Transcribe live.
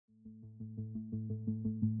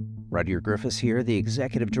Rudyard Griffiths here, the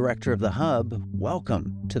Executive Director of the Hub.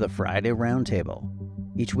 Welcome to the Friday Roundtable.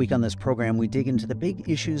 Each week on this program, we dig into the big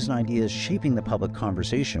issues and ideas shaping the public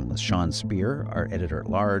conversation with Sean Speer, our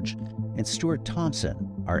Editor-at-Large, and Stuart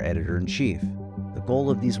Thompson, our Editor-in-Chief. The goal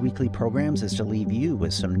of these weekly programs is to leave you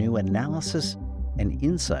with some new analysis and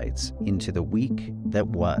insights into the week that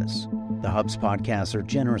was. The Hub's podcasts are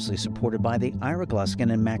generously supported by the Ira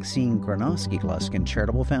Gluskin and Maxine Granovsky Gluskin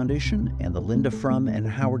Charitable Foundation and the Linda Frum and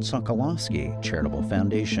Howard Sokolowski Charitable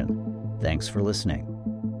Foundation. Thanks for listening.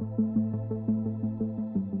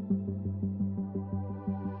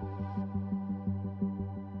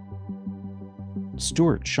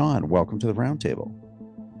 Stuart, Sean, welcome to the Roundtable.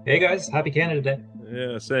 Hey guys, happy Canada Day.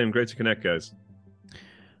 Yeah, same. Great to connect, guys.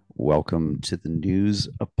 Welcome to the news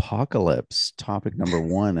apocalypse. Topic number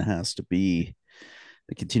one has to be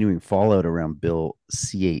the continuing fallout around Bill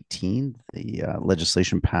C-18, the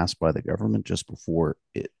legislation passed by the government just before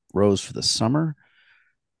it rose for the summer,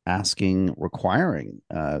 requiring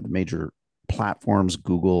the major platforms,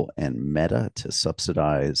 Google and Meta, to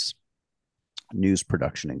subsidize news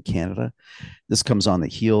production in Canada. This comes on the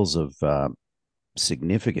heels of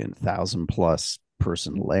significant 1,000+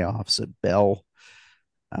 person layoffs at Bell.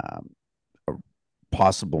 A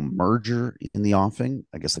possible merger in the offing.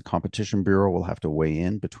 I guess the Competition Bureau will have to weigh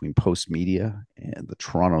in between Post Media and the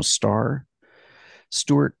Toronto Star.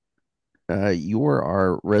 Stuart, you're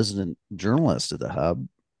our resident journalist at the Hub.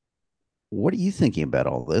 What are you thinking about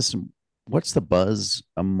all this? And what's the buzz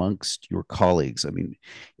amongst your colleagues? I mean,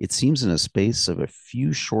 it seems in a space of a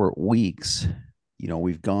few short weeks,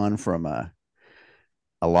 we've gone from a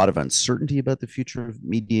lot of uncertainty about the future of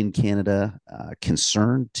media in Canada,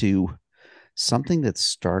 concern, to something that's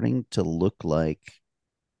starting to look like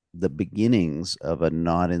the beginnings of a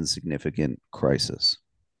not insignificant crisis.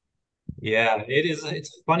 Yeah, it's a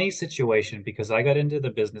funny situation because I got into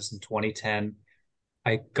the business in 2010.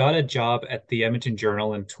 I got a job at the Edmonton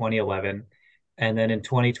Journal in 2011. And then in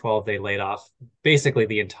 2012, they laid off basically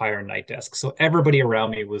the entire night desk. So everybody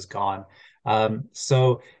around me was gone.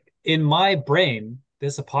 So in my brain,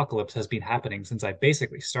 this apocalypse has been happening since I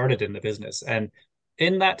basically started in the business. And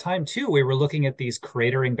in that time too, we were looking at these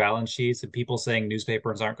cratering balance sheets and people saying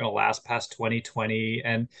newspapers aren't going to last past 2020.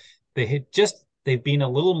 And they've been a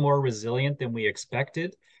little more resilient than we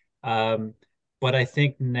expected. But I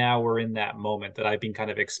think now we're in that moment that I've been kind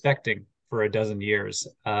of expecting for a dozen years.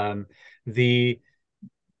 The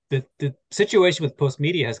situation with Post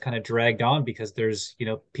Media has kind of dragged on because there's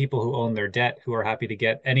people who own their debt who are happy to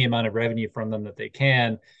get any amount of revenue from them that they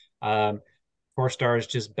can. Four Stars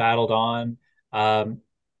just battled on,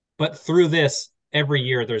 but through this, every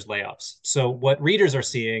year there's layoffs. So what readers are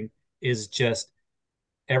seeing is just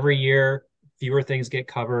every year fewer things get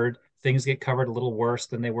covered. Things get covered a little worse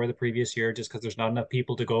than they were the previous year, just because there's not enough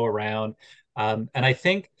people to go around. And I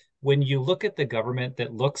think when you look at the government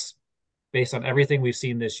that looks, based on everything we've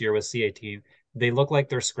seen this year with C-18, they look like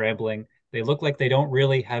they're scrambling. They look like they don't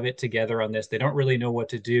really have it together on this. They don't really know what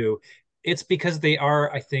to do. It's because they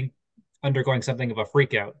are, I think, undergoing something of a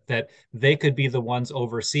freak out, that they could be the ones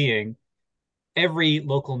overseeing every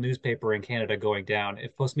local newspaper in Canada going down.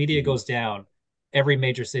 If Post Media goes down, every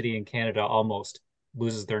major city in Canada almost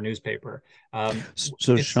loses their newspaper.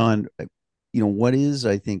 So Sean, what is,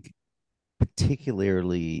 I think,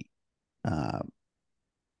 particularly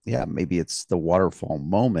maybe it's the waterfall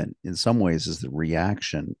moment in some ways, is the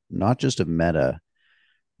reaction, not just of Meta,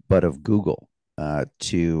 but of Google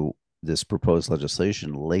to this proposed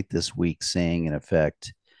legislation late this week, saying, in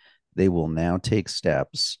effect, they will now take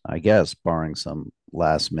steps, I guess, barring some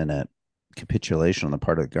last minute capitulation on the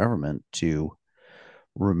part of the government, to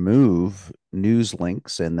remove news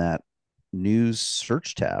links and that news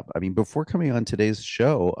search tab. I mean, before coming on today's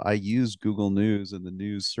show, I used Google News and the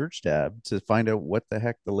news search tab to find out what the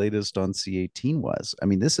heck the latest on C-18 was. I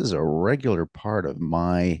mean, this is a regular part of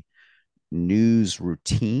my news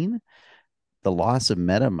routine. The loss of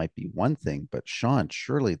Meta might be one thing, but Sean,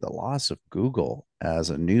 surely the loss of Google as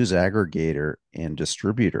a news aggregator and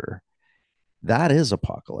distributor, that is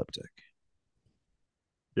apocalyptic.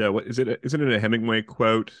 Yeah, isn't it a Hemingway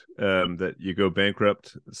quote that you go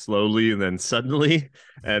bankrupt slowly and then suddenly?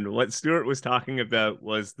 And what Stuart was talking about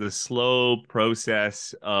was the slow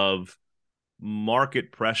process of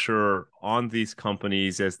market pressure on these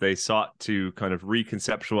companies as they sought to kind of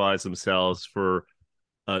reconceptualize themselves for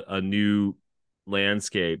a new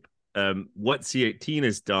landscape. What C-18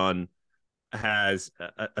 has done has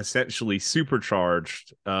essentially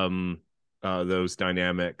supercharged those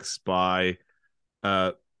dynamics by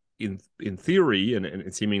in theory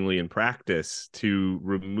and seemingly in practice, to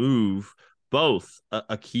remove both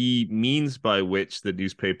a key means by which the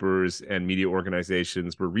newspapers and media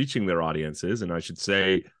organizations were reaching their audiences. And I should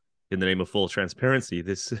say, in the name of full transparency,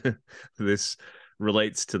 this this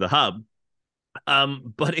relates to the hub.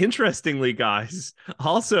 But interestingly, guys,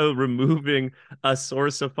 also removing a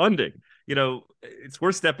source of funding. You know, it's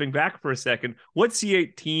worth stepping back for a second. What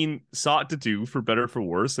C18 sought to do, for better or for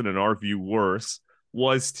worse, and in our view, worse,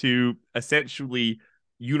 was to essentially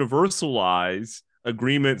universalize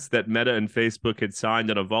agreements that Meta and Facebook had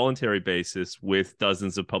signed on a voluntary basis with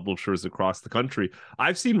dozens of publishers across the country.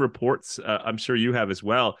 I've seen reports, I'm sure you have as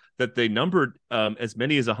well, that they numbered as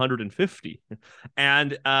many as 150.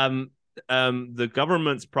 And the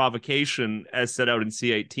government's provocation, as set out in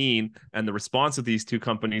C18, and the response of these two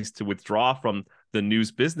companies to withdraw from the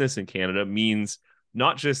news business in Canada means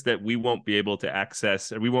not just that we won't be able to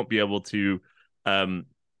access, or we won't be able to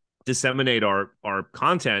disseminate our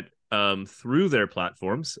content through their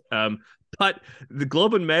platforms, but the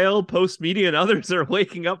Globe and Mail, Post Media, and others are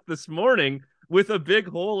waking up this morning with a big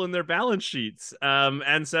hole in their balance sheets.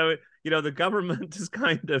 And so, you know, the government is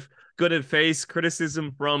kind of going to face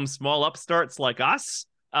criticism from small upstarts like us,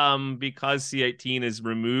 because C18 has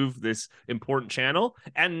removed this important channel,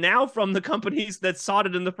 and now from the companies that sought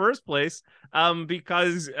it in the first place,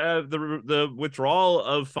 because the withdrawal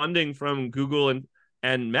of funding from Google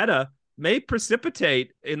and Meta may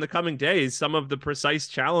precipitate in the coming days some of the precise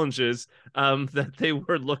challenges that they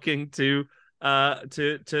were looking to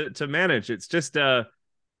manage. It's just a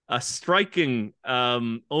striking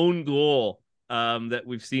own goal that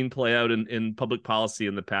we've seen play out in public policy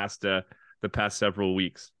in the past several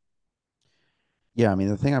weeks. Yeah, I mean,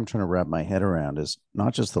 the thing I'm trying to wrap my head around is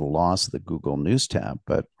not just the loss of the Google News tab,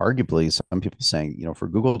 but arguably some people saying, you know, for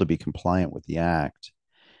Google to be compliant with the act,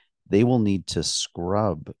 they will need to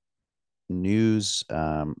scrub news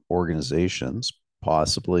organizations,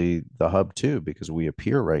 possibly the hub too, because we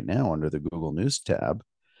appear right now under the Google News tab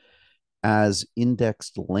as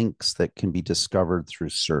indexed links that can be discovered through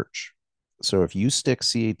search. So if you stick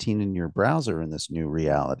C18 in your browser in this new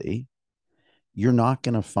reality, you're not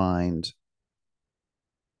going to find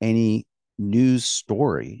any news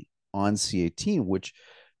story on C18, which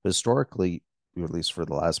historically, or at least for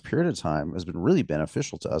the last period of time, has been really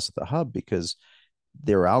beneficial to us at the hub because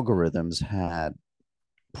their algorithms had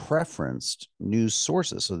preferenced news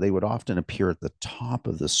sources. So they would often appear at the top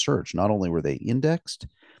of the search. Not only were they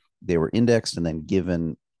were indexed and then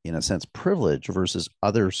given, in a sense, privilege versus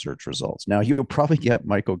other search results. Now, you'll probably get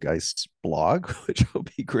Michael Geist's blog, which will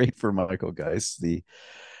be great for Michael Geist, the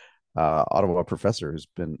Ottawa professor who's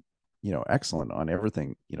been, you know, excellent on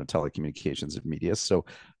everything, you know, telecommunications and media. So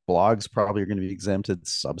blogs probably are going to be exempted.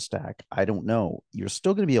 Substack, I don't know. You're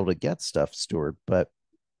still going to be able to get stuff, Stuart, but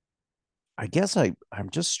I guess I'm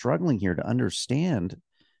just struggling here to understand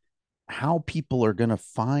how people are going to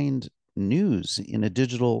find news in a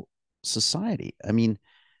digital society. I mean,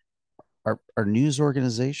 are news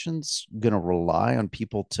organizations going to rely on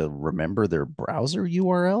people to remember their browser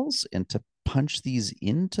URLs and to punch these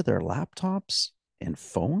into their laptops and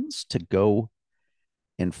phones to go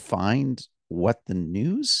and find what the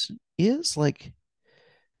news is? Like,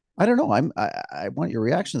 I don't know. I want your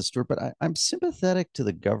reaction, Stuart, but I'm sympathetic to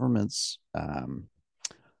the government's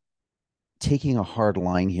taking a hard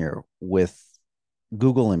line here with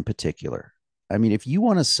Google in particular. I mean, if you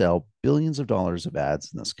want to sell billions of dollars of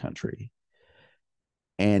ads in this country,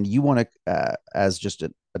 and you want to, as just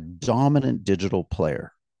a dominant digital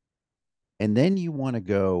player, and then you want to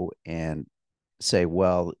go and say,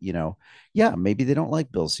 well, you know, yeah, maybe they don't like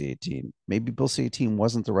Bill C18. Maybe Bill C18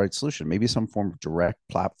 wasn't the right solution. Maybe some form of direct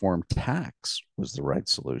platform tax was the right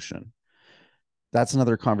solution. That's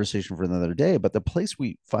another conversation for another day. But the place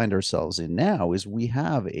we find ourselves in now is we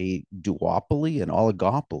have a duopoly and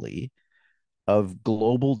oligopoly of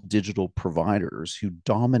global digital providers who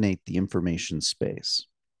dominate the information space.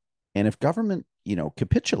 And if government, you know,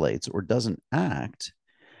 capitulates or doesn't act,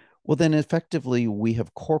 well, then effectively we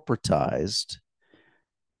have corporatized,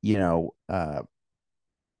 you know,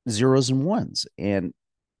 zeros and ones. And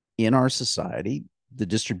in our society, the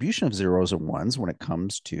distribution of zeros and ones when it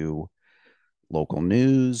comes to local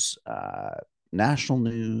news, national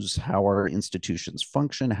news, how our institutions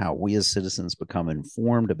function, how we as citizens become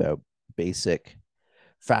informed about basic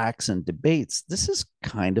facts and debates, this is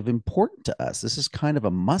kind of important to us. This is kind of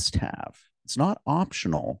a must have. It's not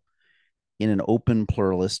optional in an open,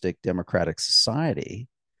 pluralistic, democratic society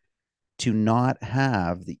to not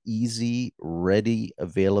have the easy, ready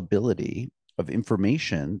availability of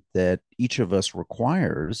information that each of us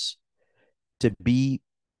requires to be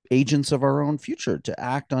agents of our own future, to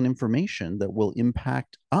act on information that will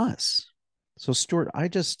impact us. So, Stuart,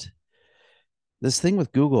 This thing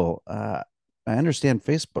with Google, I understand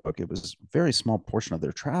Facebook, it was a very small portion of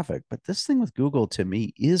their traffic, but this thing with Google to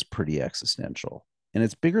me is pretty existential. And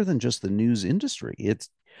it's bigger than just the news industry. It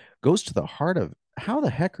goes to the heart of how the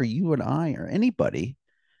heck are you and I or anybody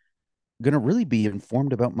going to really be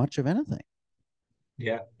informed about much of anything?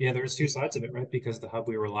 Yeah, there's two sides of it, right? Because the hub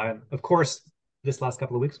we rely on, of course, this last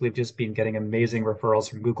couple of weeks, we've just been getting amazing referrals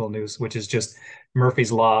from Google News, which is just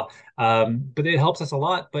Murphy's Law. But it helps us a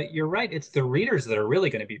lot. But you're right, it's the readers that are really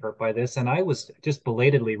going to be hurt by this. And I was just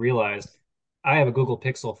belatedly realized I have a Google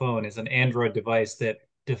Pixel phone. It's an Android device that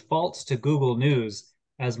defaults to Google News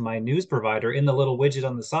as my news provider in the little widget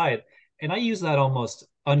on the side. And I use that almost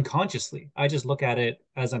unconsciously. I just look at it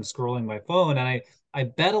as I'm scrolling my phone, and I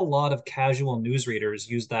bet a lot of casual news readers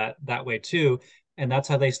use that way too, and that's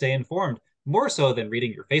how they stay informed, more so than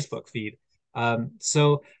reading your Facebook feed. I'm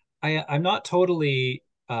not totally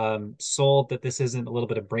sold that this isn't a little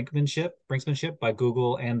bit of brinksmanship by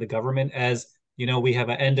Google and the government. As you know, we have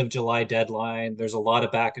an end of July deadline. There's a lot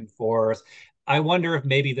of back and forth. I wonder if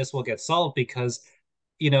maybe this will get solved because,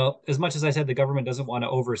 as much as I said the government doesn't want to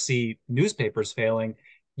oversee newspapers failing,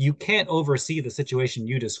 you can't oversee the situation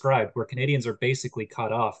you described, where Canadians are basically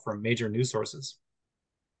cut off from major news sources.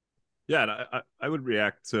 Yeah, and I would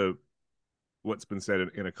react to what's been said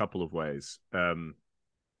in a couple of ways.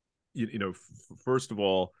 First of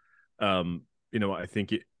all, I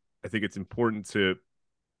think it's important to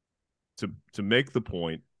make the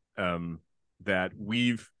point that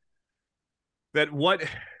what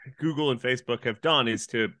Google and Facebook have done is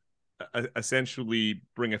to essentially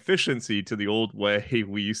bring efficiency to the old way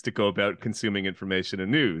we used to go about consuming information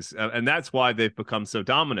and news. And that's why they've become so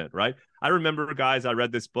dominant, right? I remember, guys, I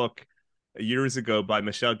read this book years ago by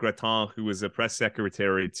Michel Grattan, who was a press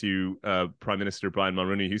secretary to Prime Minister Brian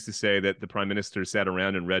Mulroney. He used to say that the Prime Minister sat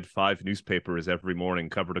around and read 5 newspapers every morning,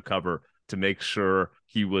 cover to cover, to make sure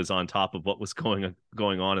he was on top of what was going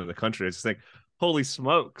on in the country. It's just like, holy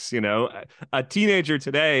smokes, a teenager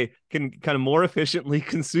today can kind of more efficiently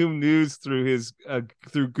consume news through his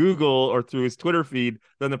through Google or through his Twitter feed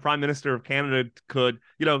than the Prime Minister of Canada could,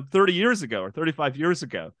 30 years ago or 35 years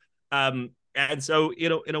ago. And so,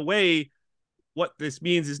 in a way, what this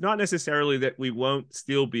means is not necessarily that we won't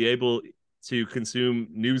still be able to consume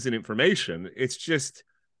news and information.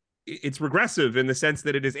 It's regressive in the sense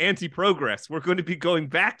that it is anti-progress. We're going to be going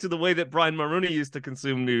back to the way that Brian Mulroney used to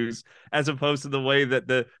consume news, as opposed to the way that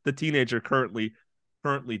the teenager currently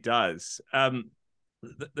does.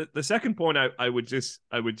 The second point I would just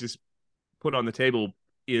put on the table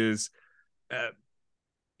is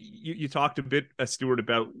you talked a bit, Stuart,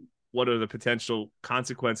 about what are the potential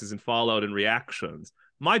consequences and fallout and reactions.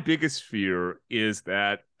 My biggest fear is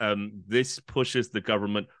that this pushes the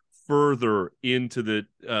government further into the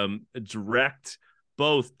direct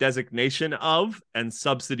both designation of and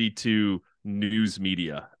subsidy to news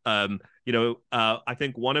media. I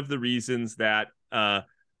think one of the reasons that,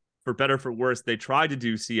 for better or for worse, they tried to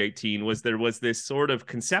do C18 was there was this sort of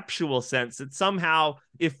conceptual sense that somehow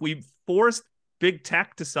if we forced big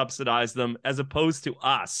tech to subsidize them as opposed to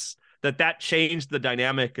us, that changed the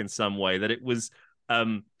dynamic in some way, that it was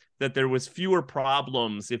that there was fewer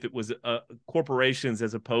problems if it was corporations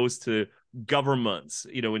as opposed to governments,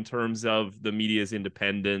 in terms of the media's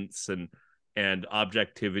independence and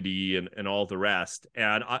objectivity and all the rest.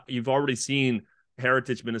 And you've already seen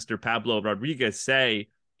Heritage Minister Pablo Rodriguez say,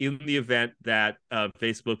 in the event that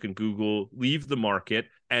Facebook and Google leave the market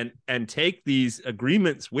and take these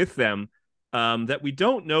agreements with them, that we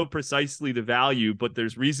don't know precisely the value, but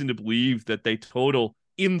there's reason to believe that they total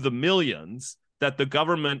in the millions, that the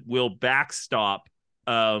government will backstop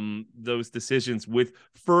those decisions with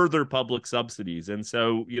further public subsidies. And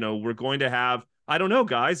so, we're going to have, I don't know,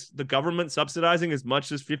 guys, the government subsidizing as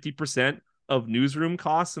much as 50% of newsroom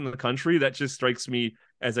costs in the country. That just strikes me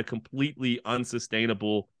as a completely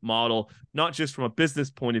unsustainable model, not just from a business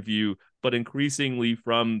point of view, but increasingly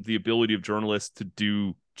from the ability of journalists to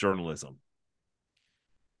do journalism.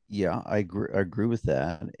 Yeah, I agree with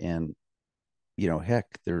that. And,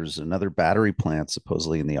 heck, there's another battery plant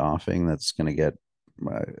supposedly in the offing that's going to get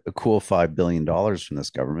a cool $5 billion from this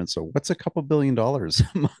government. So what's a couple $1 billion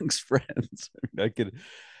amongst friends?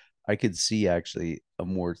 I could see actually a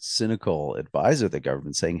more cynical advisor of the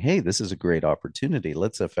government saying, hey, this is a great opportunity.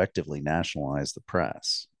 Let's effectively nationalize the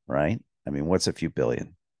press, right? I mean, what's a few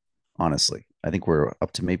billion? Honestly, I think we're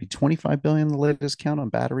up to maybe 25 billion, the latest count on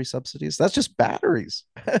battery subsidies. That's just batteries.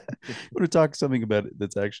 I want to talk something about it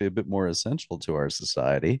that's actually a bit more essential to our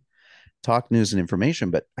society. Talk news and information.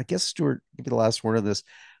 But I guess, Stuart, give you the last word on this.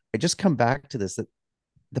 I just come back to this, that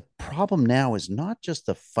the problem now is not just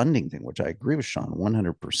the funding thing, which I agree with Sean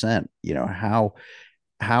 100%.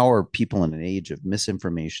 How are people in an age of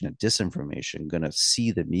misinformation and disinformation going to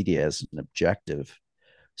see the media as an objective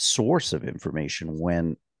source of information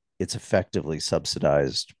when it's effectively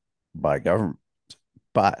subsidized by government?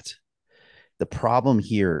 But the problem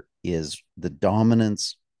here is the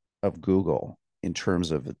dominance of Google in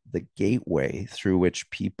terms of the gateway through which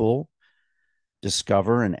people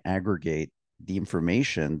discover and aggregate the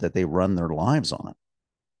information that they run their lives on.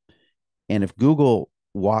 And if Google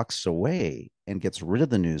walks away and gets rid of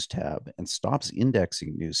the news tab and stops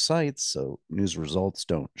indexing news sites so news results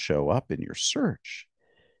don't show up in your search,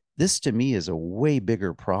 this to me is a way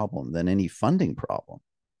bigger problem than any funding problem.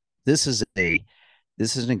 This is an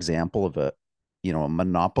example of a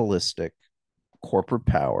monopolistic corporate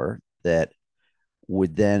power that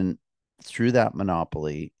would then, through that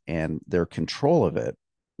monopoly and their control of it,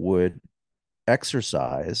 would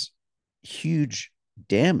exercise huge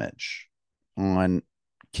damage on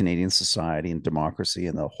Canadian society and democracy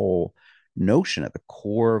and the whole notion at the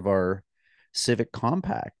core of our civic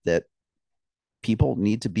compact that people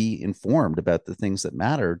need to be informed about the things that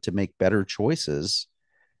matter to make better choices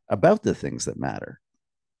about the things that matter.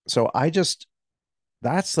 So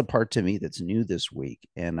that's the part to me that's new this week.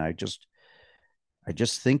 And I just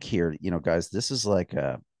think here, guys, this is like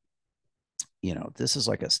the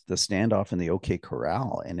standoff in the OK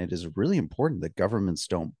Corral, and it is really important that governments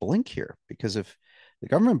don't blink here, because if the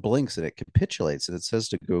government blinks and it capitulates and it says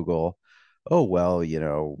to Google, "Oh well,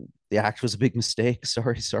 the act was a big mistake.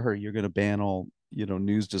 Sorry, you're going to ban all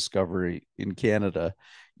news discovery in Canada.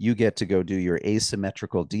 You get to go do your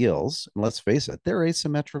asymmetrical deals." And let's face it, they're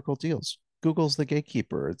asymmetrical deals. Google's the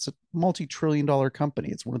gatekeeper. It's a multi-trillion-dollar company.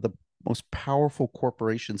 It's one of the most powerful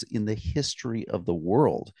corporations in the history of the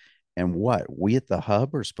world. And what? We at the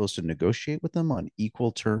hub are supposed to negotiate with them on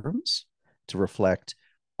equal terms to reflect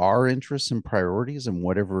our interests and priorities in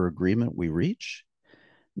whatever agreement we reach?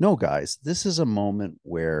 No, guys, this is a moment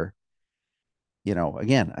where,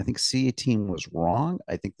 again, I think C18 was wrong.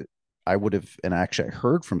 I think that I would have, and actually I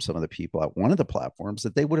heard from some of the people at one of the platforms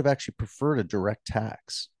that they would have actually preferred a direct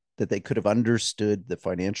tax, that they could have understood the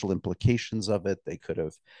financial implications of it. They could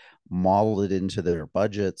have modeled it into their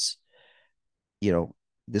budgets.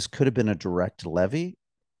 This could have been a direct levy.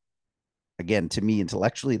 Again, to me,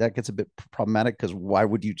 intellectually, that gets a bit problematic, because why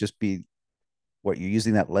would you just be you're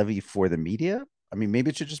using that levy for the media? I mean, maybe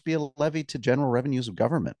it should just be a levy to general revenues of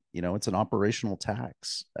government. It's an operational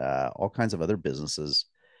tax. All kinds of other businesses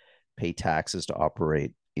pay taxes to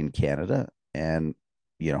operate in Canada. And,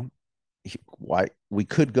 why we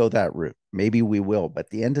could go that route. Maybe we will. But at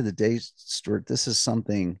the end of the day, Stuart, this is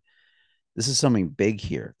something big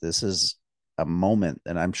here. This is a moment,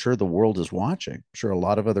 and I'm sure the world is watching. I'm sure a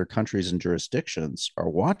lot of other countries and jurisdictions are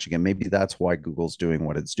watching, and maybe that's why Google's doing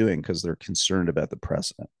what it's doing, because they're concerned about the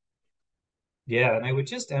precedent. Yeah, and I would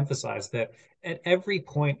just emphasize that at every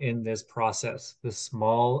point in this process, the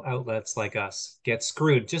small outlets like us get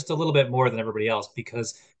screwed just a little bit more than everybody else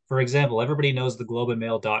because, for example, everybody knows the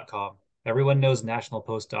globeandmail.com. Everyone knows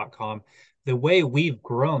nationalpost.com. The way we've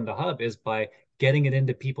grown the hub is by getting it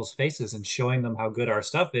into people's faces and showing them how good our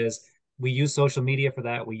stuff is. We use social media for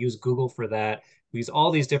that. We use Google for that. We use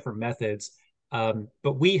all these different methods.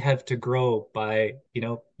 But we have to grow by,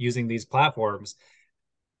 using these platforms.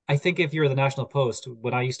 I think if you're the National Post,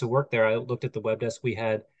 when I used to work there, I looked at the web desk. We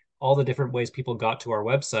had all the different ways people got to our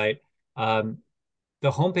website. Um,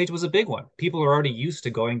 the homepage was a big one. People are already used to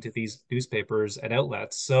going to these newspapers and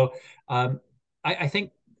outlets. So I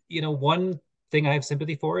think, one thing I have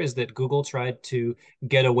sympathy for is that Google tried to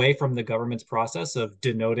get away from the government's process of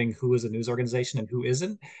denoting who is a news organization and who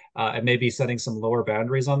isn't, and maybe setting some lower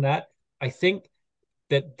boundaries on that. I think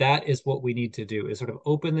that is what we need to do is sort of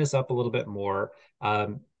open this up a little bit more.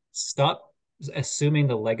 Stop assuming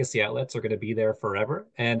the legacy outlets are going to be there forever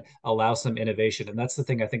and allow some innovation. And that's the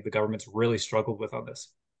thing I think the government's really struggled with on this.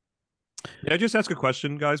 Yeah, just ask a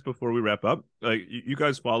question, guys, before we wrap up. Like, you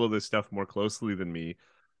guys follow this stuff more closely than me.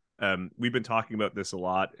 We've been talking about this a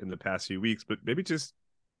lot in the past few weeks, but maybe just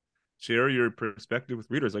share your perspective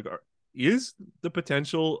with readers. Like, is the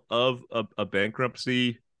potential of a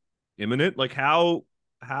bankruptcy imminent? Like, how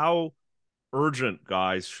urgent,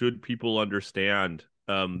 guys, should people understand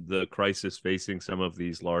the crisis facing some of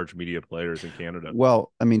these large media players in Canada?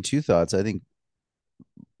 Well, I mean, two thoughts. I think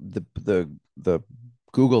the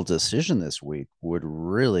Google decision this week would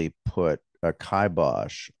really put a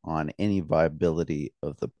kibosh on any viability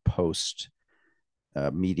of the post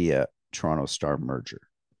media Toronto Star merger.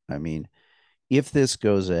 I mean, if this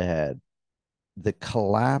goes ahead, the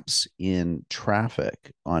collapse in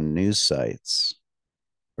traffic on news sites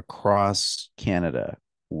across Canada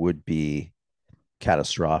would be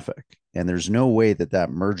catastrophic. And there's no way that that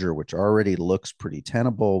merger, which already looks pretty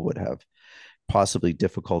tenable, would have possibly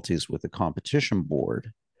difficulties with the competition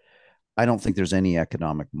board. I don't think there's any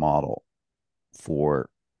economic model for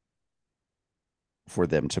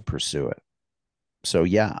them to pursue it. So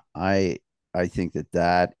yeah, I think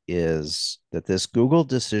that this Google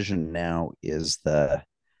decision now is the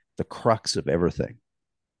crux of everything.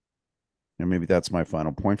 And maybe that's my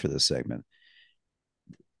final point for this segment.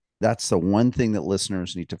 That's the one thing that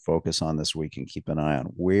listeners need to focus on this week and keep an eye on.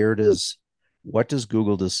 What does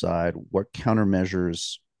Google decide? What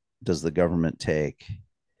countermeasures does the government take?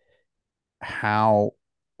 How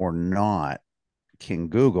or not can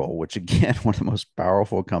Google, which again, one of the most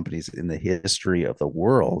powerful companies in the history of the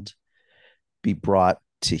world, be brought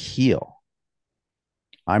to heel?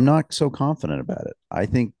 I'm not so confident about it. I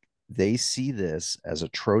think they see this as a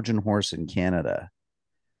Trojan horse in Canada.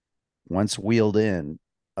 Once wheeled in,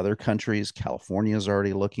 other countries, California is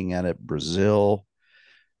already looking at it, Brazil,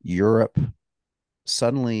 Europe,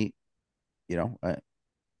 suddenly, you know,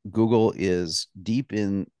 Google is deep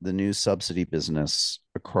in the news subsidy business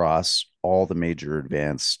across all the major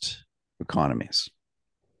advanced economies.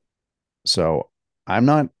 So I'm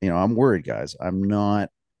not, I'm worried, guys. I'm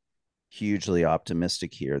not hugely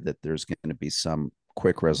optimistic here that there's going to be some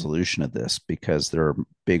quick resolution of this because there are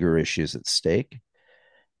bigger issues at stake.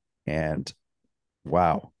 And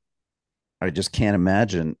wow, I just can't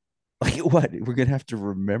imagine like what we're gonna have to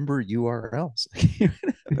remember URLs.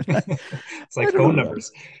 It's I like don't phone know.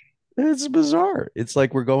 numbers. It's bizarre. It's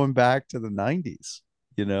like we're going back to the 90s,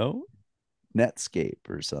 Netscape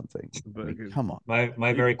or something. I But mean, come on.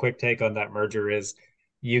 My very quick take on that merger is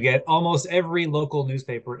you get almost every local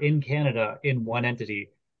newspaper in Canada in one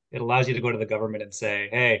entity. It allows you to go to the government and say,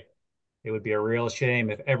 hey, it would be a real shame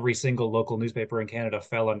if every single local newspaper in Canada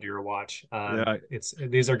fell under your watch. yeah, It's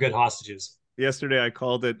these are good hostages. yesterday I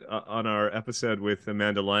called it on our episode with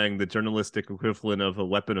Amanda Lang the journalistic equivalent of a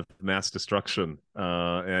weapon of mass destruction.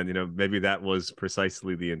 And maybe that was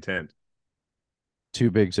precisely the intent.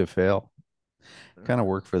 Too big to fail. Kind of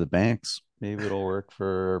work for the banks. Maybe it'll work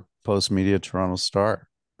for Post Media Toronto Star.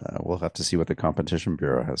 We'll have to see what the Competition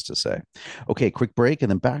Bureau has to say. Okay, quick break. And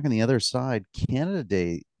then back on the other side, Canada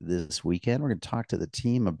Day this weekend. We're going to talk to the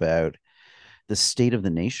team about the state of the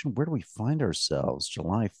nation. Where do we find ourselves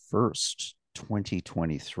July 1st,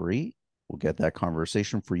 2023? We'll get that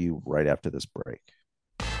conversation for you right after this break.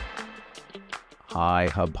 Hi,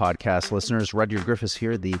 Hub Podcast listeners. Rudyard Griffiths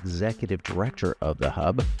here, the Executive Director of the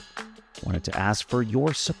Hub. Wanted to ask for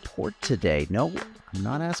your support today. No, I'm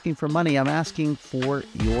not asking for money. I'm asking for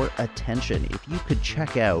your attention. If you could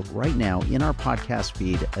check out right now in our podcast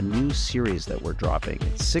feed a new series that we're dropping.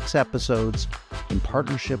 It's 6 episodes in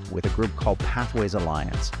partnership with a group called Pathways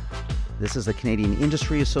Alliance. This is the Canadian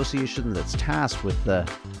Industry Association that's tasked with the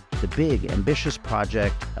big, ambitious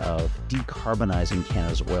project of decarbonizing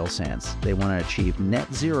Canada's oil sands. They want to achieve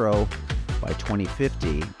net zero by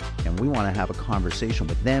 2050, and we want to have a conversation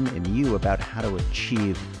with them and you about how to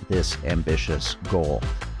achieve this ambitious goal.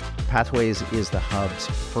 Pathways is the Hub's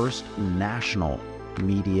first national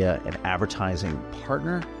media and advertising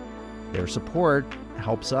partner. Their support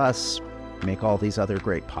helps us make all these other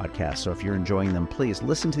great podcasts. So if you're enjoying them, please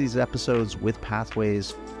listen to these episodes with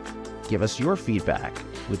Pathways. Give us your feedback.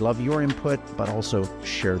 We'd love your input, but also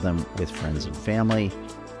share them with friends and family.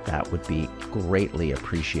 That would be greatly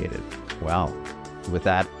appreciated. Well, with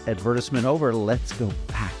that advertisement over, let's go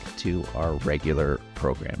back to our regular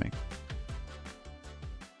programming.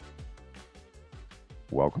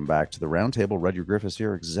 Welcome back to the Roundtable. Rudyard Griffiths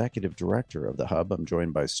here, Executive Director of the Hub. I'm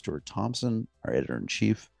joined by Stuart Thompson, our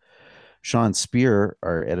Editor-in-Chief, Sean Spear,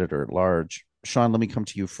 our Editor-at-Large. Sean, let me come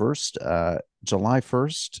to you first. July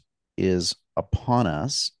 1st is upon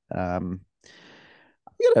us. I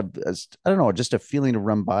don't know, just a feeling to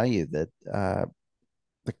run by you that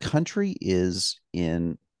the country is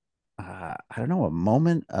in, I don't know, a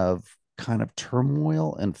moment of kind of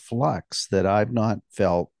turmoil and flux that I've not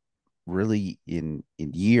felt really in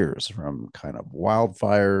years, from kind of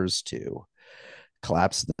wildfires to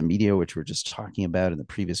collapse of the media, which we are just talking about in the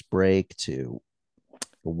previous break, to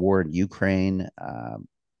the war in Ukraine,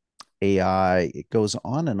 AI. It goes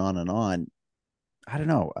on and on and on. I don't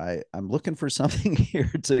know. I'm looking for something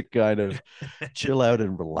here to kind of chill out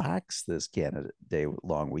and relax this Canada Day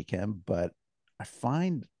long weekend, but I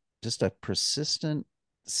find just a persistent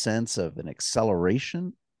sense of an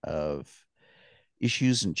acceleration of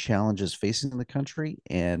issues and challenges facing the country,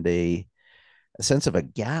 and a sense of a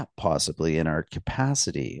gap possibly in our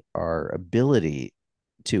capacity, our ability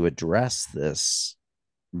to address this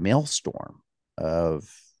maelstrom of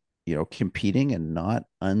competing and not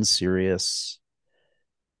unserious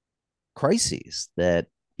crises that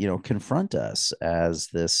confront us as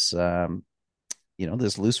this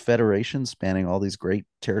loose federation spanning all these great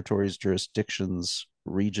territories, jurisdictions,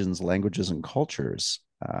 regions, languages, and cultures.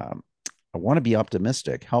 I want to be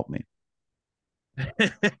optimistic. Help me.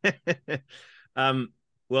 um,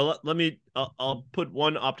 well, I'll put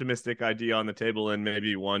one optimistic idea on the table and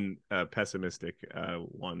maybe one pessimistic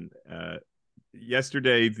one.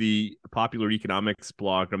 Yesterday, the popular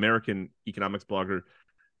American economics blogger,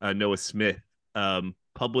 Noah Smith,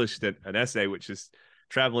 published an essay which is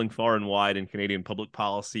traveling far and wide in Canadian public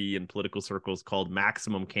policy and political circles called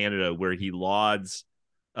Maximum Canada, where he lauds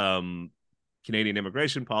Canadian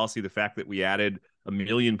immigration policy, the fact that we added 1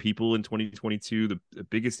 million people in 2022, the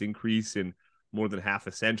biggest increase in more than half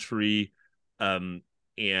a century. And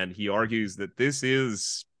he argues that this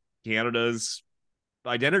is Canada's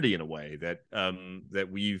identity in a way, that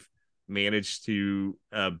we've managed to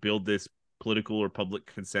build this political or public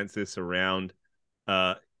consensus around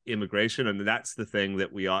immigration, and that's the thing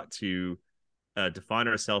that we ought to define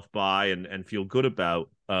ourselves by and feel good about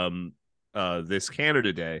this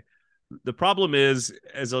Canada Day. The problem is,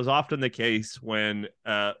 as is often the case when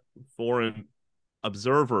foreign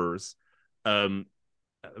observers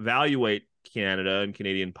evaluate Canada and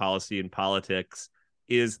Canadian policy and politics,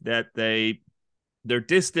 is that their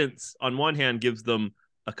distance on one hand gives them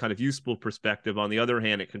a kind of useful perspective. On the other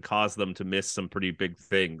hand, it can cause them to miss some pretty big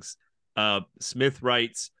things. Smith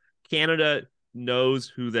writes, Canada knows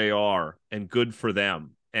who they are, and good for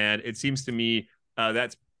them. And it seems to me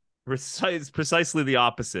that's precisely the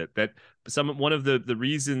opposite. That one of the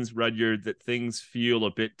reasons, Rudyard, that things feel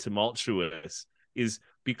a bit tumultuous is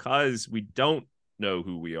because we don't know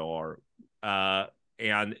who we are,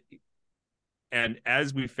 and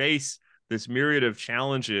as we face this myriad of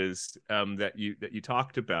challenges that you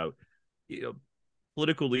talked about,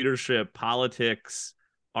 political leadership, politics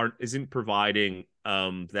isn't providing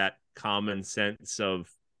that common sense of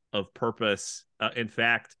purpose. In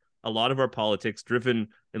fact, a lot of our politics, driven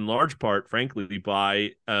in large part, frankly,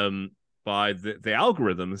 by the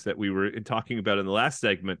algorithms that we were talking about in the last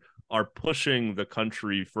segment, are pushing the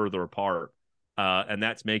country further apart, and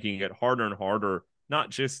that's making it harder and harder, not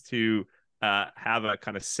just to have a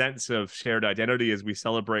kind of sense of shared identity as we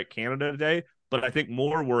celebrate Canada Day, but I think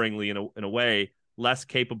more worryingly, in a way, less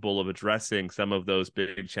capable of addressing some of those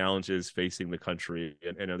big challenges facing the country.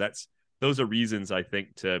 And those are reasons, I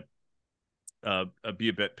think, to be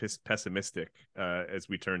a bit pessimistic as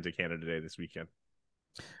we turn to Canada Day this weekend.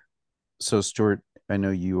 So, Stuart, I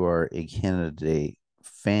know you are a Canada Day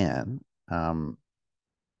fan.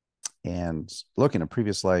 And look, in a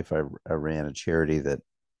previous life, I ran a charity that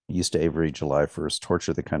used to every July 1st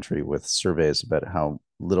torture the country with surveys about how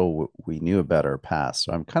little we knew about our past.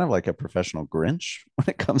 So I'm kind of like a professional Grinch when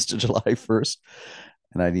it comes to July 1st.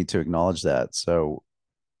 And I need to acknowledge that. So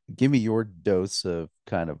give me your dose of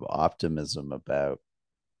kind of optimism about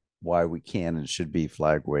why we can and should be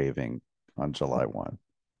flag waving on July 1.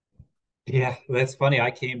 Yeah, that's funny.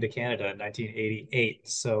 I came to Canada in 1988.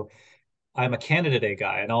 So I'm a Canada Day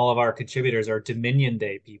guy, and all of our contributors are Dominion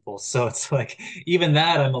Day people. So it's like even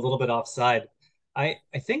that I'm a little bit offside. I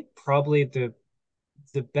think probably the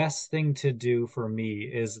best thing to do for me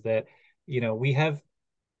is that, we have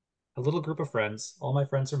a little group of friends. All my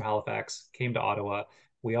friends from Halifax came to Ottawa.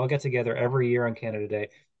 We all get together every year on Canada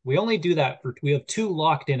Day. We only do that we have two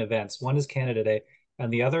locked in events. One is Canada Day,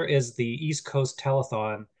 and the other is the East Coast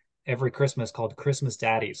Telethon every Christmas called Christmas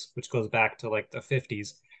Daddies, which goes back to like the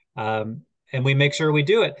 50s. And we make sure we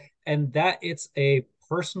do it. And that it's a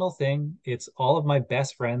personal thing. It's all of my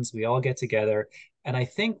best friends. We all get together. And I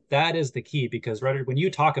think that is the key because, Rutger, when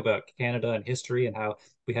you talk about Canada and history and how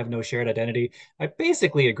we have no shared identity, I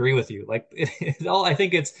basically agree with you. Like, I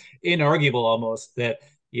think it's inarguable almost that,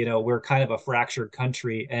 we're kind of a fractured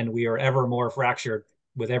country and we are ever more fractured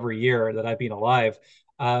with every year that I've been alive.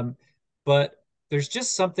 But there's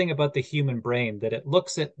just something about the human brain that it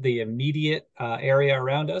looks at the immediate area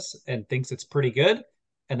around us and thinks it's pretty good,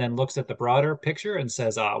 and then looks at the broader picture and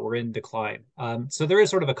says, we're in decline. So there is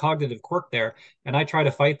sort of a cognitive quirk there. And I try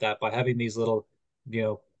to fight that by having these little,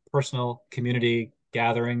 personal community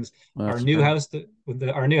gatherings. Well, Our that's new fair. house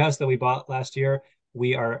our new house that we bought last year,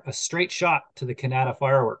 we are a straight shot to the Canada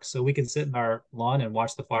fireworks. So we can sit in our lawn and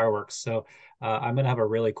watch the fireworks. So I'm going to have a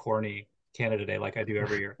really corny Canada Day like I do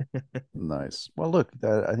every year. Nice. Well, look,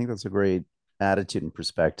 I think that's a great attitude and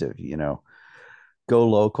perspective. Go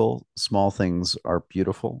local. Small things are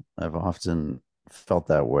beautiful. I've often felt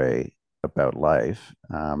that way about life.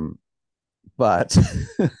 But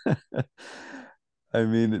I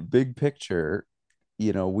mean, big picture,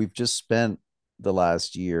 we've just spent the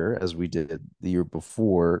last year, as we did the year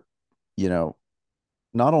before, you know,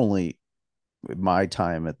 not only my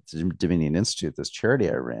time at the Dominion Institute, this charity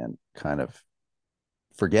I ran, kind of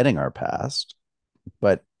forgetting our past,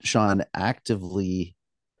 but Sean actively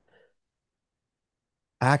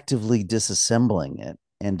disassembling it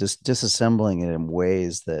and just disassembling it in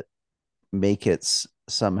ways that make it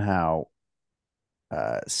somehow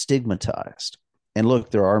stigmatized. And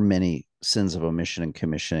look, there are many sins of omission and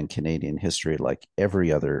commission in Canadian history, like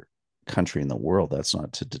every other country in the world. That's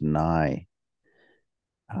not to deny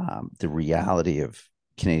the reality of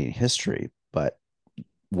Canadian history. But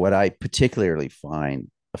what I particularly find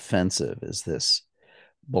offensive is this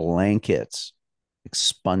blanket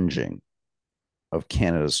expunging of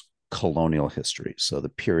Canada's colonial history. So the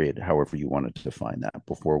period, however you want to define that,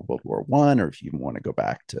 before World War One, or if you want to go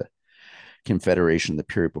back to Confederation, the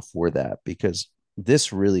period before that, because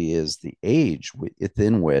this really is the age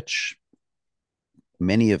within which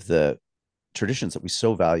many of the traditions that we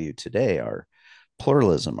so value today are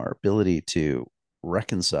pluralism, our ability to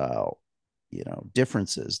reconcile,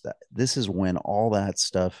 differences. That this is when all that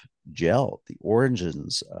stuff gelled. The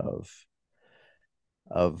origins of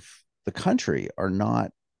the country are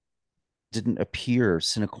not didn't appear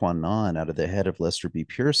sine qua non out of the head of Lester B.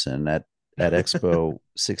 Pearson at Expo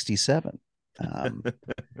 67. And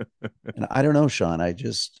I don't know, Sean,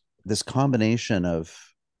 this combination of,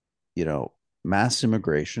 mass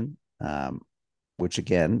immigration, which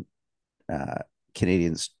again,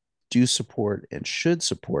 Canadians do support and should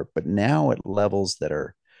support, but now at levels that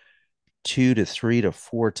are 2 to 3 to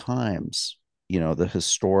 4 times, the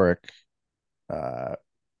historic kind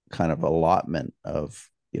of allotment of,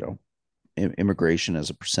 immigration as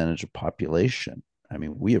a percentage of population. I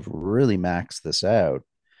mean, we have really maxed this out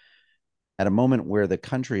at a moment where the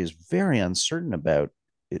country is very uncertain about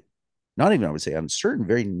it. Not even, I would say, uncertain,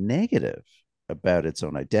 very negative about its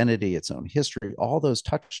own identity, its own history, all those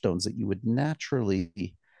touchstones that you would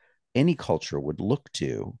naturally, any culture would look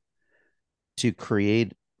to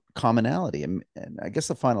create commonality. And I guess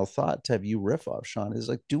the final thought to have you riff off, Sean, is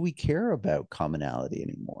like, do we care about commonality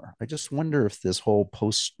anymore? I just wonder if this whole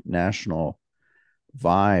post-national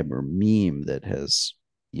vibe or meme that has,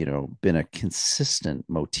 been a consistent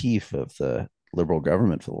motif of the Liberal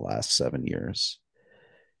government for the last 7 years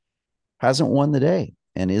hasn't won the day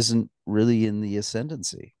and isn't really in the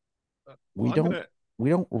ascendancy. We Well, I'm don't gonna. we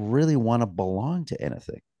don't really want to belong to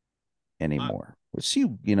anything I, anymore. We see,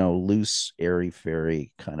 loose, airy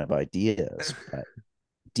fairy kind of ideas, but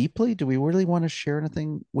deeply, do we really want to share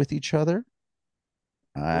anything with each other?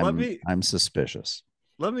 let I'm me I'm suspicious.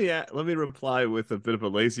 let me reply with a bit of a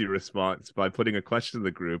lazy response by putting a question in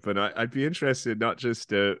the group, and I'd be interested not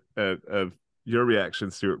just of your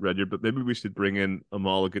reaction, Stuart Redyard, but maybe we should bring in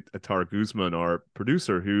Amal Attar Guzman, our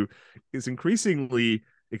producer, who is increasingly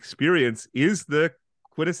experience is the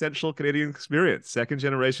quintessential Canadian experience, second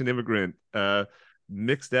generation immigrant,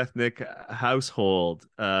 mixed ethnic household,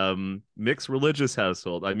 mixed religious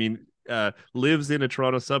household. I mean, lives in a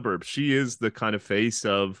Toronto suburb. She is the kind of face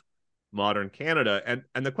of modern Canada.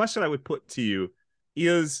 And the question I would put to you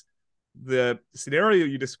is the scenario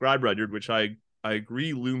you described, Rudyard, which I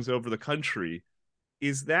agree looms over the country.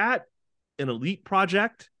 Is that an elite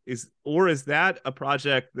project? Is that a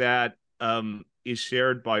project that is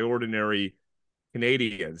shared by ordinary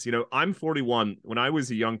Canadians? I'm 41. When I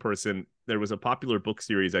was a young person, there was a popular book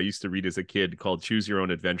series I used to read as a kid called Choose Your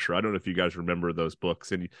Own Adventure. I don't know if you guys remember those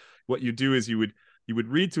books. And what you do is you would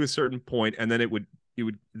read to a certain point, and then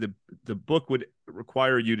the book would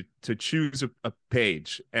require you to choose a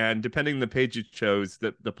page, and depending on the page you chose,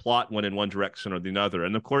 the plot went in one direction or the other.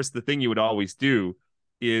 And of course, the thing you would always do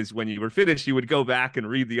is when you were finished, you would go back and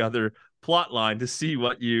read the other plot line to see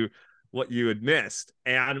what you had missed.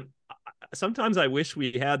 And sometimes I wish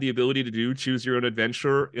we had the ability to do choose your own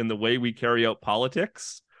adventure in the way we carry out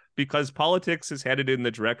politics, because politics is headed in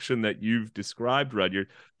the direction that you've described, Rudyard.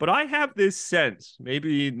 But I have this sense,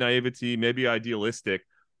 maybe naivety, maybe idealistic,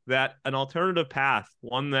 that an alternative path,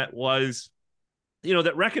 one that was,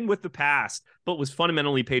 that reckoned with the past, but was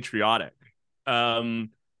fundamentally patriotic,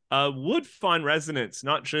 would find resonance,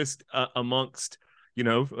 not just amongst,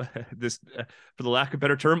 this, for the lack of a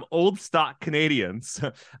better term, old stock Canadians,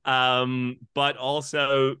 but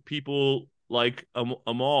also people like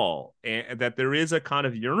Amal, and that there is a kind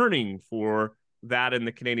of yearning for that in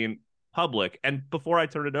the Canadian public. And before I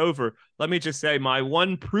turn it over, let me just say my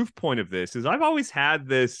one proof point of this is I've always had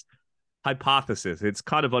this hypothesis. It's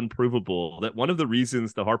kind of unprovable that one of the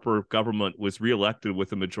reasons the Harper government was reelected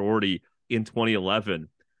with a majority in 2011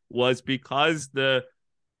 was because the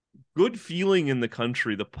good feeling in the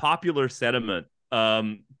country, the popular sentiment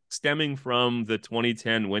stemming from the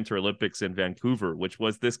 2010 Winter Olympics in Vancouver, which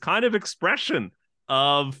was this kind of expression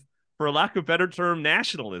of, for lack of a better term,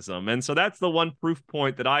 nationalism. And so that's the one proof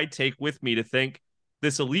point that I take with me to think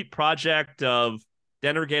this elite project of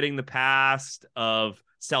denigrating the past, of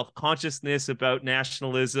self-consciousness about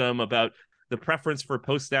nationalism, about the preference for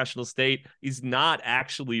post-national state, is not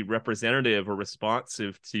actually representative or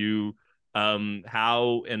responsive to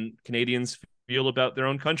how and Canadians feel about their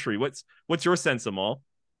own country. What's your sense, Amal?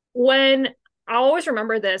 When I always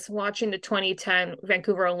remember this watching the 2010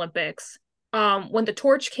 Vancouver Olympics. When the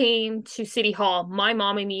torch came to City Hall, my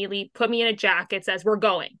mom immediately put me in a jacket, says, "We're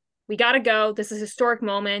going. We got to go. This is a historic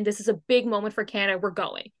moment. This is a big moment for Canada. We're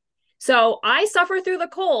going." So I suffered through the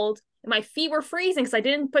cold. My feet were freezing because I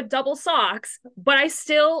didn't put double socks, but I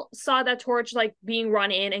still saw that torch like being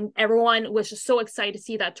run in, and everyone was just so excited to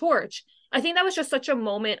see that torch. I think that was just such a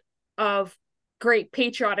moment of great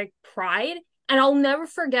patriotic pride. And I'll never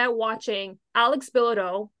forget watching Alex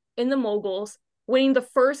Bilodeau in the Moguls winning the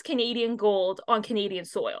first Canadian gold on Canadian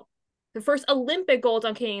soil, the first Olympic gold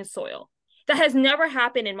on Canadian soil. That has never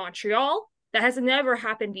happened in Montreal. That has never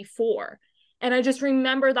happened before. And I just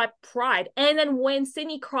remember that pride. And then when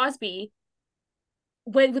Sidney Crosby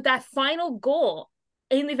went with that final goal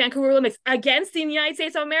in the Vancouver Olympics against the United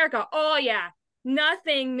States of America, oh yeah,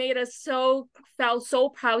 nothing made us felt so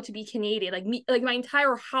proud to be Canadian. Like me, like my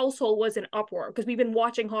entire household was in uproar because we've been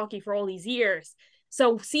watching hockey for all these years.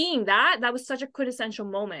 So seeing that was such a quintessential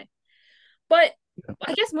moment. But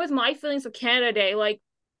I guess with my feelings of Canada Day, like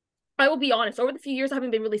I will be honest, over the few years I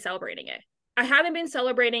haven't been really celebrating it. I haven't been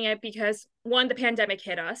celebrating it because one, the pandemic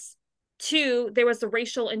hit us. Two, there was the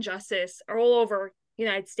racial injustice all over the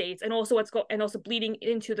United States, and also also bleeding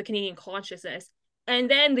into the Canadian consciousness. And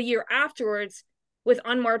then the year afterwards, with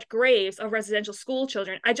unmarked graves of residential school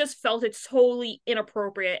children, I just felt it totally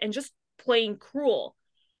inappropriate and just plain cruel.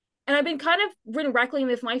 And I've been kind of been wrestling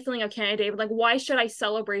with my feeling of Canada Day, like why should I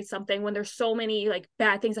celebrate something when there's so many like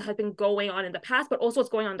bad things that have been going on in the past, but also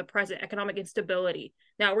what's going on in the present, economic instability.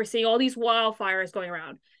 Now we're seeing all these wildfires going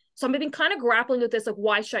around. So I've been kind of grappling with this, like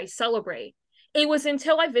why should I celebrate? It was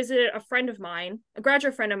until I visited a friend of mine, a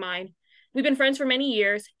graduate friend of mine. We've been friends for many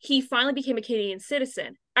years. He finally became a Canadian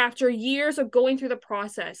citizen after years of going through the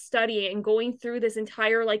process, studying and going through this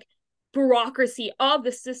entire like bureaucracy of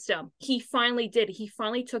the system. He finally did. He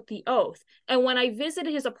finally took the oath. And when I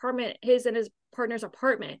visited his apartment, his and his partner's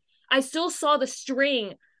apartment, I still saw the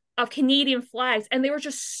string of Canadian flags, and they were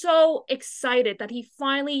just so excited that he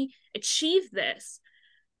finally achieved this.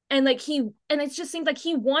 And like and it just seemed like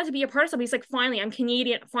he wanted to be a part of something. He's like, finally, I'm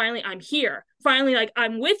Canadian. Finally, I'm here. Finally, like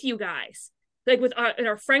I'm with you guys. Like with in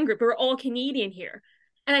our friend group, we're all Canadian here.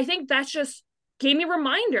 And I think that's just gave me a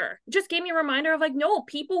reminder. Just gave me a reminder of like, no,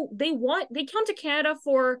 people they come to Canada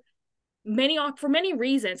for many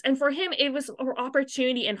reasons. And for him, it was an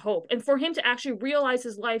opportunity and hope. And for him to actually realize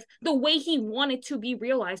his life the way he wanted to be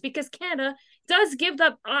realized, because Canada does give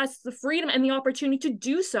us the freedom and the opportunity to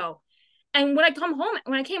do so. And when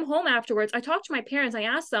I came home afterwards, I talked to my parents. I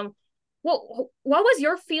asked them, well, what was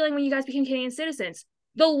your feeling when you guys became Canadian citizens?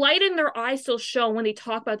 The light in their eyes still show when they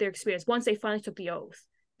talk about their experience once they finally took the oath.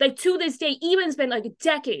 Like to this day, even it's been like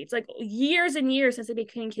decades, like years and years since they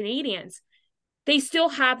became Canadians, they still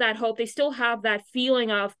have that hope. They still have that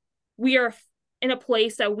feeling of we are in a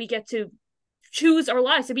place that we get to choose our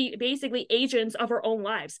lives, to be basically agents of our own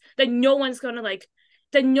lives, that no one's going to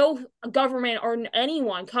that no government or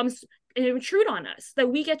anyone comes and intrude on us,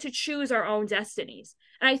 that we get to choose our own destinies.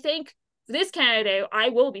 And I think this Canada Day, I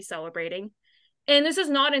will be celebrating. And this is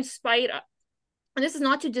not in spite of, and this is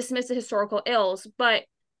not to dismiss the historical ills, but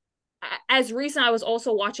as recent, I was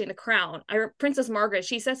also watching The Crown. Princess Margaret,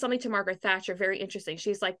 she said something to Margaret Thatcher very interesting.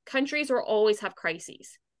 She's like, countries will always have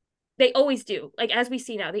crises. They always do. Like as we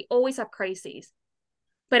see now, they always have crises.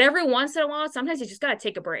 But every once in a while, sometimes you just got to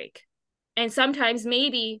take a break. And sometimes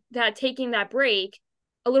maybe that taking that break,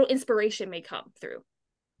 a little inspiration may come through.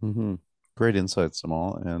 Mm-hmm. Great insights,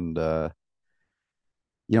 Amal. And, I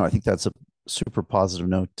think that's a super positive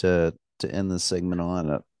note to end this segment on.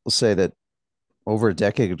 I'll say that over a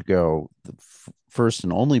decade ago, the first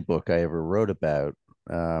and only book I ever wrote about,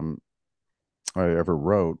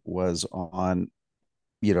 was on,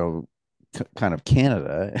 kind of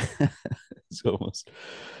Canada. It's almost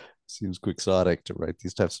seems quixotic to write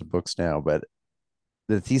these types of books now, but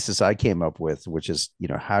the thesis I came up with, which is,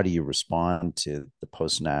 how do you respond to the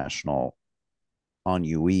post-national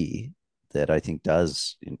ennui that I think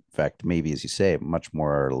does, in fact, maybe as you say, much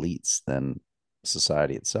more our elites than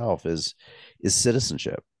society itself, is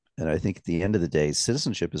citizenship. And I think at the end of the day,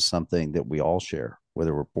 citizenship is something that we all share,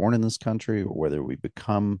 whether we're born in this country or whether we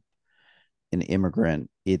become an immigrant,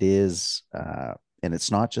 it is, and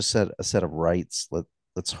it's not just a set of rights.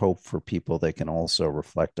 Let's hope for people that can also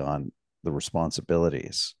reflect on the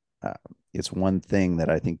responsibilities. It's one thing that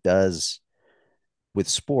I think does, with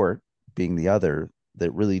sport being the other,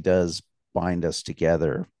 that really does bind us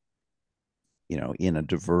together, in a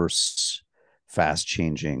diverse, fast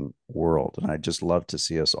changing world. And I'd just love to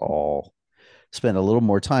see us all spend a little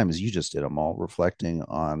more time, as you just did, Amal, reflecting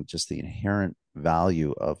on just the inherent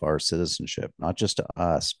value of our citizenship, not just to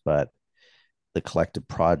us, but the collective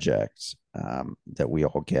projects that we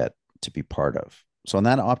all get to be part of. So, on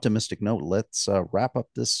that optimistic note, let's wrap up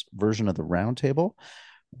this version of the Roundtable.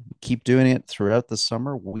 Keep doing it throughout the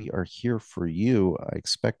summer. We are here for you. I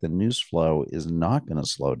expect the news flow is not going to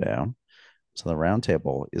slow down. So the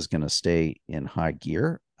Roundtable is going to stay in high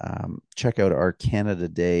gear. Check out our Canada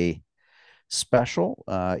Day special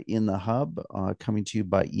in the hub, coming to you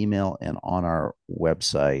by email and on our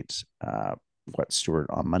website. What, Stuart,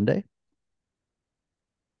 on Monday?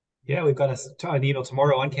 Yeah, we've got an email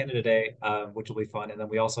tomorrow on Canada Day, which will be fun. And then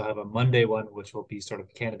we also have a Monday one, which will be sort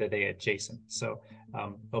of Canada Day adjacent. So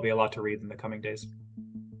there'll be a lot to read in the coming days.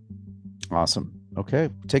 Awesome. Okay.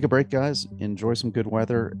 Take a break, guys. Enjoy some good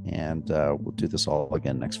weather, and we'll do this all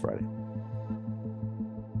again next Friday.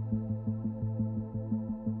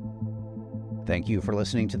 Thank you for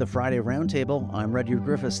listening to the Friday Roundtable. I'm Rudyard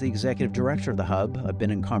Griffiths, the Executive Director of the Hub. I've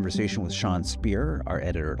been in conversation with Sean Speer, our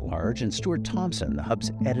Editor-at-Large, and Stuart Thompson, the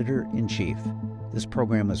Hub's Editor-in-Chief. This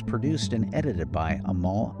program was produced and edited by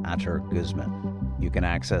Amal Atter Guzman. You can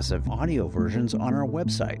access audio versions on our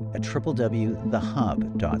website at www.thehub.ca.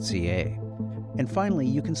 And finally,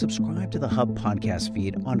 you can subscribe to the Hub podcast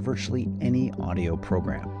feed on virtually any audio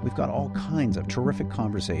program. We've got all kinds of terrific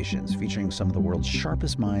conversations featuring some of the world's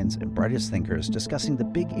sharpest minds and brightest thinkers discussing the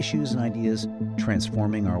big issues and ideas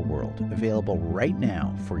transforming our world, available right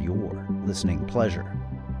now for your listening pleasure.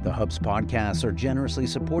 The Hub's podcasts are generously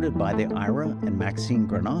supported by the Ira and Maxine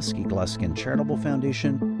Granovsky-Gluskin Charitable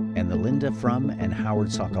Foundation and the Linda Frum and Howard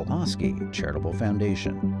Sokolowski Charitable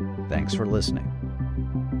Foundation. Thanks for listening.